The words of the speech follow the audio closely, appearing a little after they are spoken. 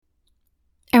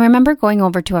I remember going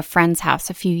over to a friend's house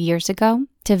a few years ago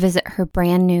to visit her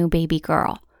brand new baby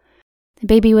girl. The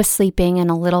baby was sleeping in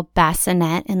a little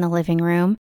bassinet in the living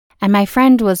room, and my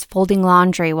friend was folding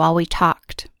laundry while we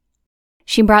talked.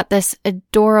 She brought this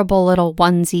adorable little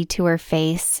onesie to her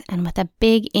face and with a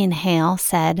big inhale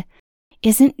said,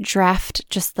 "Isn't Dreft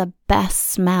just the best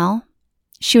smell?"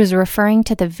 She was referring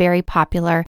to the very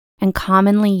popular and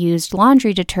commonly used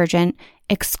laundry detergent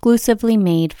exclusively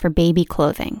made for baby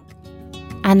clothing.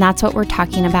 And that's what we're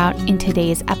talking about in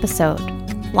today's episode,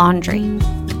 laundry.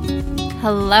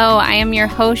 Hello, I am your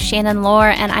host, Shannon Lohr,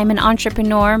 and I'm an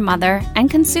entrepreneur, mother, and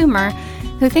consumer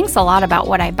who thinks a lot about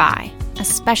what I buy,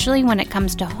 especially when it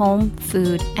comes to home,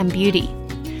 food, and beauty.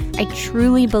 I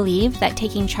truly believe that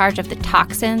taking charge of the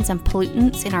toxins and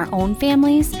pollutants in our own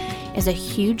families is a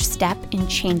huge step in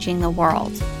changing the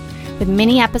world. With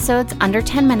mini episodes under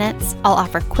 10 minutes, I'll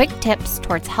offer quick tips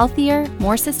towards healthier,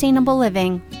 more sustainable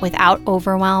living without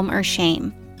overwhelm or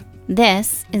shame.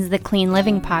 This is the Clean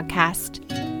Living Podcast.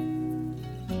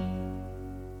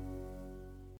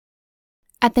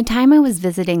 At the time I was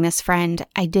visiting this friend,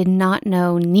 I did not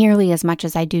know nearly as much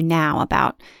as I do now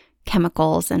about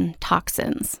chemicals and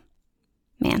toxins.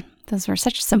 Man, those were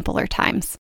such simpler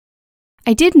times.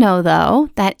 I did know,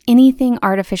 though, that anything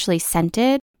artificially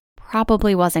scented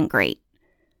probably wasn't great.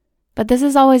 But this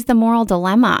is always the moral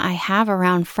dilemma I have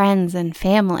around friends and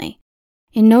family.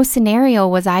 In no scenario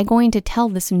was I going to tell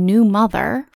this new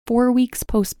mother, 4 weeks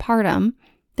postpartum,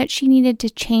 that she needed to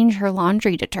change her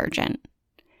laundry detergent.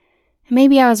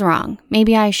 Maybe I was wrong.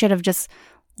 Maybe I should have just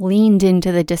leaned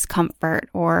into the discomfort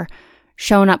or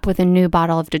shown up with a new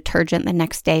bottle of detergent the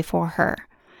next day for her.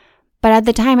 But at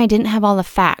the time, I didn't have all the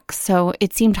facts, so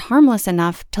it seemed harmless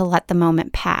enough to let the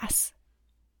moment pass.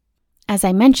 As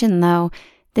I mentioned, though,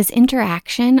 this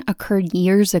interaction occurred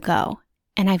years ago,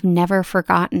 and I've never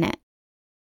forgotten it.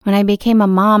 When I became a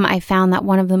mom, I found that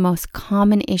one of the most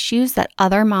common issues that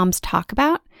other moms talk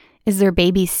about is their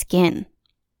baby's skin.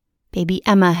 Baby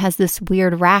Emma has this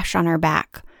weird rash on her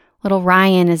back. Little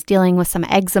Ryan is dealing with some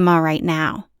eczema right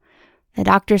now. The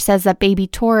doctor says that baby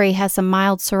Tori has some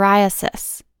mild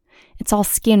psoriasis. It's all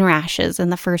skin rashes in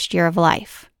the first year of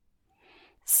life.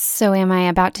 So am I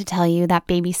about to tell you that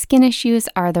baby skin issues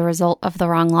are the result of the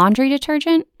wrong laundry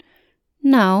detergent?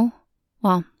 No.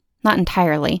 Well, not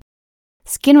entirely.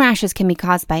 Skin rashes can be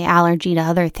caused by allergy to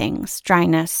other things,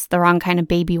 dryness, the wrong kind of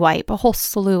baby wipe, a whole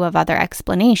slew of other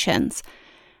explanations.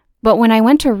 But when I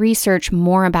went to research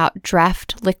more about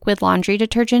Dreft liquid laundry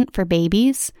detergent for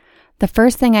babies, the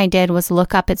first thing I did was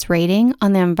look up its rating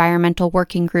on the Environmental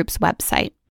Working Group's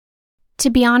website. To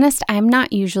be honest, I'm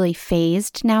not usually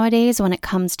fazed nowadays when it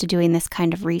comes to doing this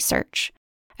kind of research.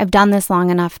 I've done this long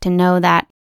enough to know that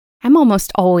I'm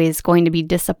almost always going to be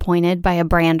disappointed by a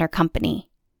brand or company.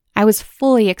 I was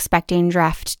fully expecting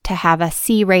Dreft to have a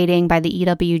C rating by the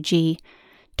EWG.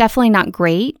 Definitely not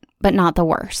great, but not the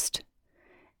worst.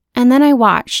 And then I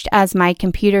watched as my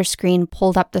computer screen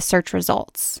pulled up the search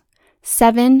results.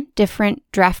 7 different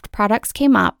Dreft products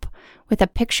came up with a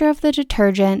picture of the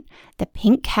detergent, the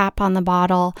pink cap on the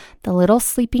bottle, the little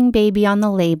sleeping baby on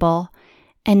the label,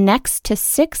 and next to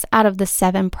 6 out of the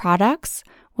 7 products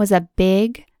was a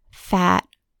big, fat,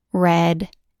 red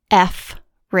F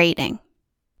rating.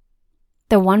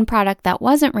 The one product that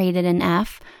wasn't rated an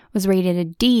F was rated a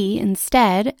D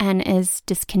instead and is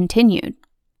discontinued.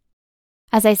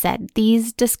 As I said,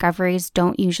 these discoveries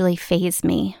don't usually faze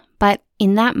me, but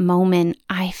in that moment,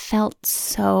 I felt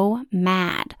so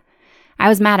mad. I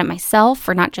was mad at myself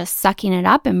for not just sucking it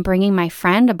up and bringing my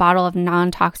friend a bottle of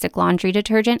non-toxic laundry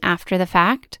detergent after the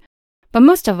fact. But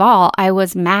most of all, I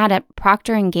was mad at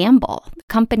Procter & Gamble, the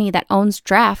company that owns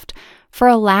Dreft, for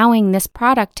allowing this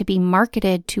product to be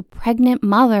marketed to pregnant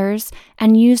mothers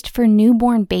and used for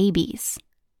newborn babies.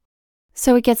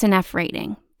 So it gets an F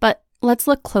rating, but let's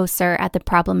look closer at the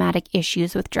problematic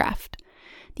issues with Dreft.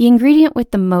 The ingredient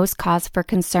with the most cause for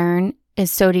concern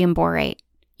is sodium borate.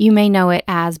 You may know it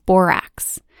as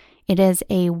borax. It is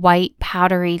a white,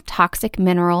 powdery, toxic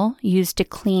mineral used to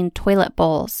clean toilet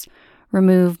bowls,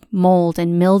 remove mold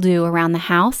and mildew around the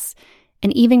house,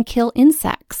 and even kill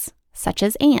insects, such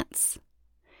as ants.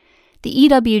 The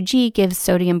EWG gives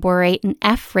sodium borate an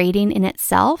F rating in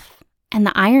itself, and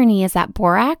the irony is that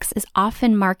borax is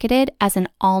often marketed as an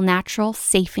all-natural,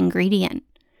 safe ingredient.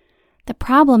 The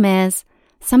problem is,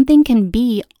 something can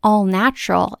be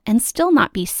all-natural and still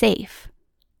not be safe.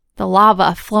 The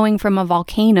lava flowing from a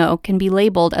volcano can be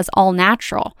labeled as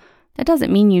all-natural. That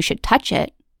doesn't mean you should touch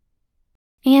it.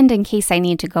 And in case I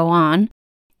need to go on,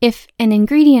 if an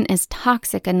ingredient is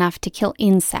toxic enough to kill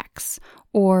insects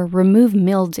or remove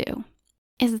mildew,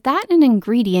 is that an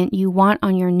ingredient you want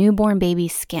on your newborn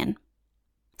baby's skin?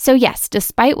 So yes,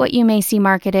 despite what you may see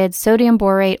marketed, sodium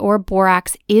borate or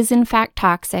borax is in fact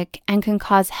toxic and can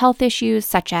cause health issues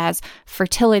such as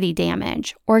fertility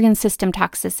damage, organ system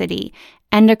toxicity,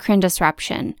 endocrine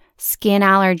disruption, skin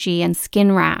allergy and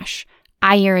skin rash,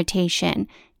 eye irritation,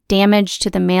 damage to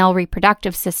the male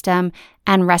reproductive system,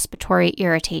 and respiratory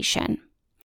irritation.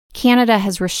 Canada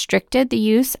has restricted the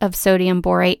use of sodium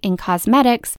borate in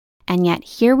cosmetics, and yet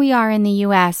here we are in the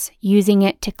US using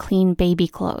it to clean baby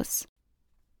clothes.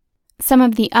 Some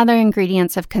of the other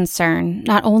ingredients of concern,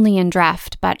 not only in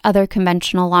Dreft, but other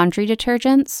conventional laundry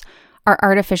detergents, are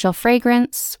artificial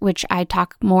fragrance, which I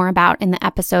talk more about in the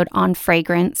episode on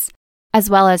fragrance, as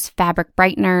well as fabric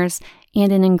brighteners,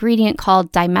 and an ingredient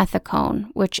called dimethicone,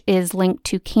 which is linked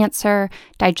to cancer,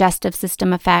 digestive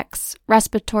system effects,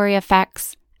 respiratory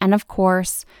effects, and of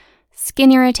course,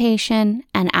 skin irritation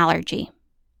and allergy.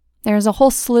 There's a whole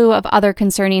slew of other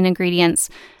concerning ingredients,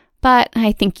 but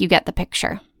I think you get the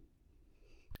picture.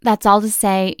 That's all to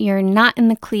say, you're not in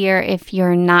the clear if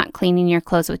you're not cleaning your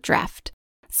clothes with Dreft.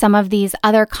 Some of these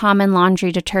other common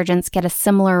laundry detergents get a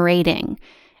similar rating.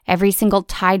 Every single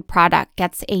Tide product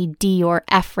gets a D or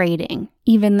F rating.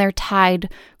 Even their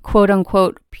Tide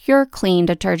quote-unquote pure clean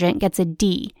detergent gets a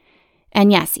D.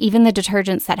 And yes, even the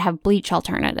detergents that have bleach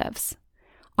alternatives.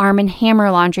 Arm & Hammer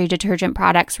laundry detergent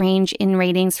products range in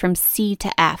ratings from C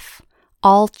to F.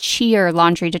 All Cheer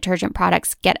laundry detergent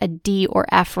products get a D or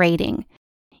F rating.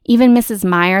 Even Mrs.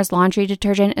 Meyer's laundry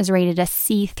detergent is rated a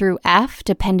C through F,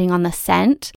 depending on the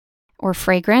scent or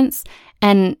fragrance.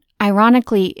 And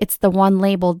ironically, it's the one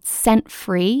labeled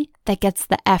scent-free that gets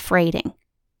the F rating.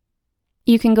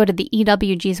 You can go to the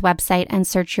EWG's website and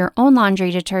search your own laundry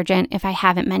detergent if I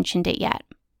haven't mentioned it yet.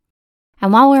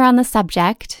 And while we're on the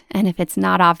subject, and if it's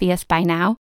not obvious by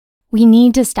now, we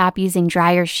need to stop using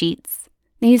dryer sheets.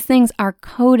 These things are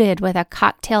coated with a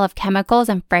cocktail of chemicals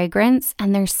and fragrance,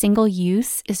 and their single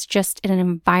use is just an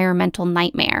environmental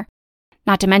nightmare.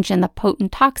 Not to mention the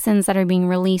potent toxins that are being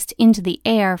released into the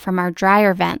air from our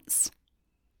dryer vents.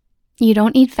 You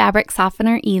don't need fabric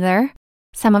softener either.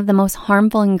 Some of the most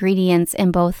harmful ingredients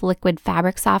in both liquid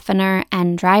fabric softener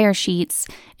and dryer sheets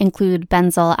include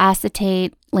benzyl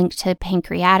acetate, linked to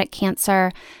pancreatic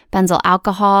cancer, benzyl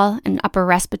alcohol, an upper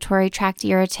respiratory tract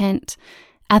irritant,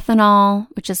 ethanol,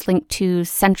 which is linked to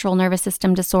central nervous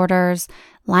system disorders,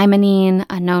 limonene,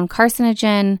 a known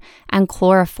carcinogen, and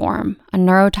chloroform, a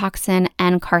neurotoxin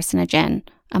and carcinogen,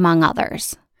 among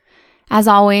others. As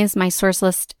always, my source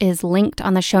list is linked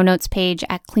on the show notes page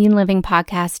at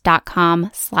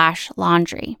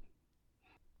cleanlivingpodcast.com/laundry.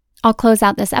 I'll close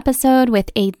out this episode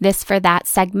with a This for That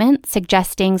segment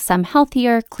suggesting some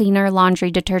healthier, cleaner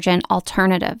laundry detergent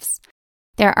alternatives.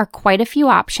 There are quite a few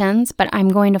options, but I'm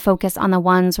going to focus on the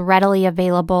ones readily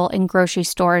available in grocery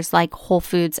stores like Whole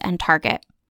Foods and Target.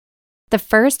 The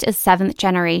first is 7th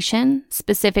generation,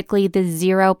 specifically the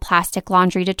zero plastic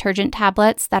laundry detergent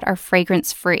tablets that are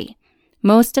fragrance-free.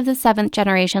 Most of the 7th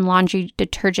generation laundry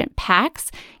detergent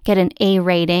packs get an A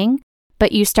rating,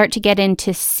 but you start to get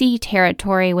into C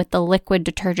territory with the liquid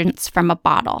detergents from a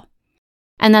bottle.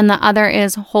 And then the other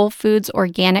is Whole Foods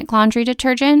organic laundry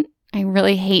detergent. I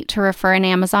really hate to refer an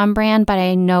Amazon brand, but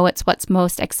I know it's what's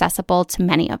most accessible to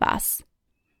many of us.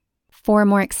 For a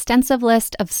more extensive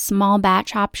list of small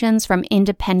batch options from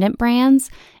independent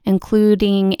brands,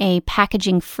 including a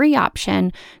packaging-free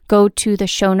option, go to the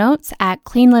show notes at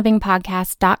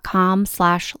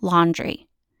cleanlivingpodcast.com/laundry.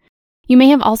 You may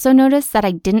have also noticed that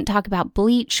I didn't talk about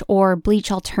bleach or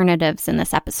bleach alternatives in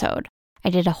this episode. I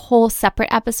did a whole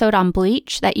separate episode on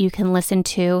bleach that you can listen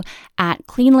to at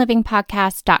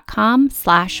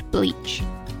cleanlivingpodcast.com/bleach.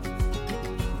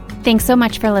 Thanks so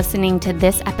much for listening to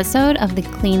this episode of the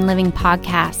Clean Living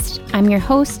Podcast. I'm your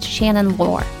host, Shannon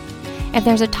Lohr. If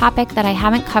there's a topic that I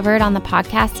haven't covered on the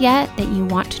podcast yet that you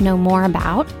want to know more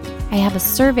about, I have a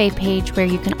survey page where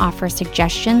you can offer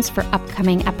suggestions for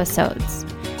upcoming episodes.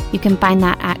 You can find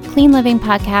that at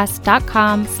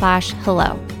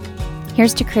cleanlivingpodcast.com/hello.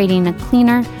 Here's to creating a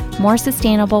cleaner, more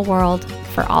sustainable world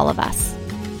for all of us.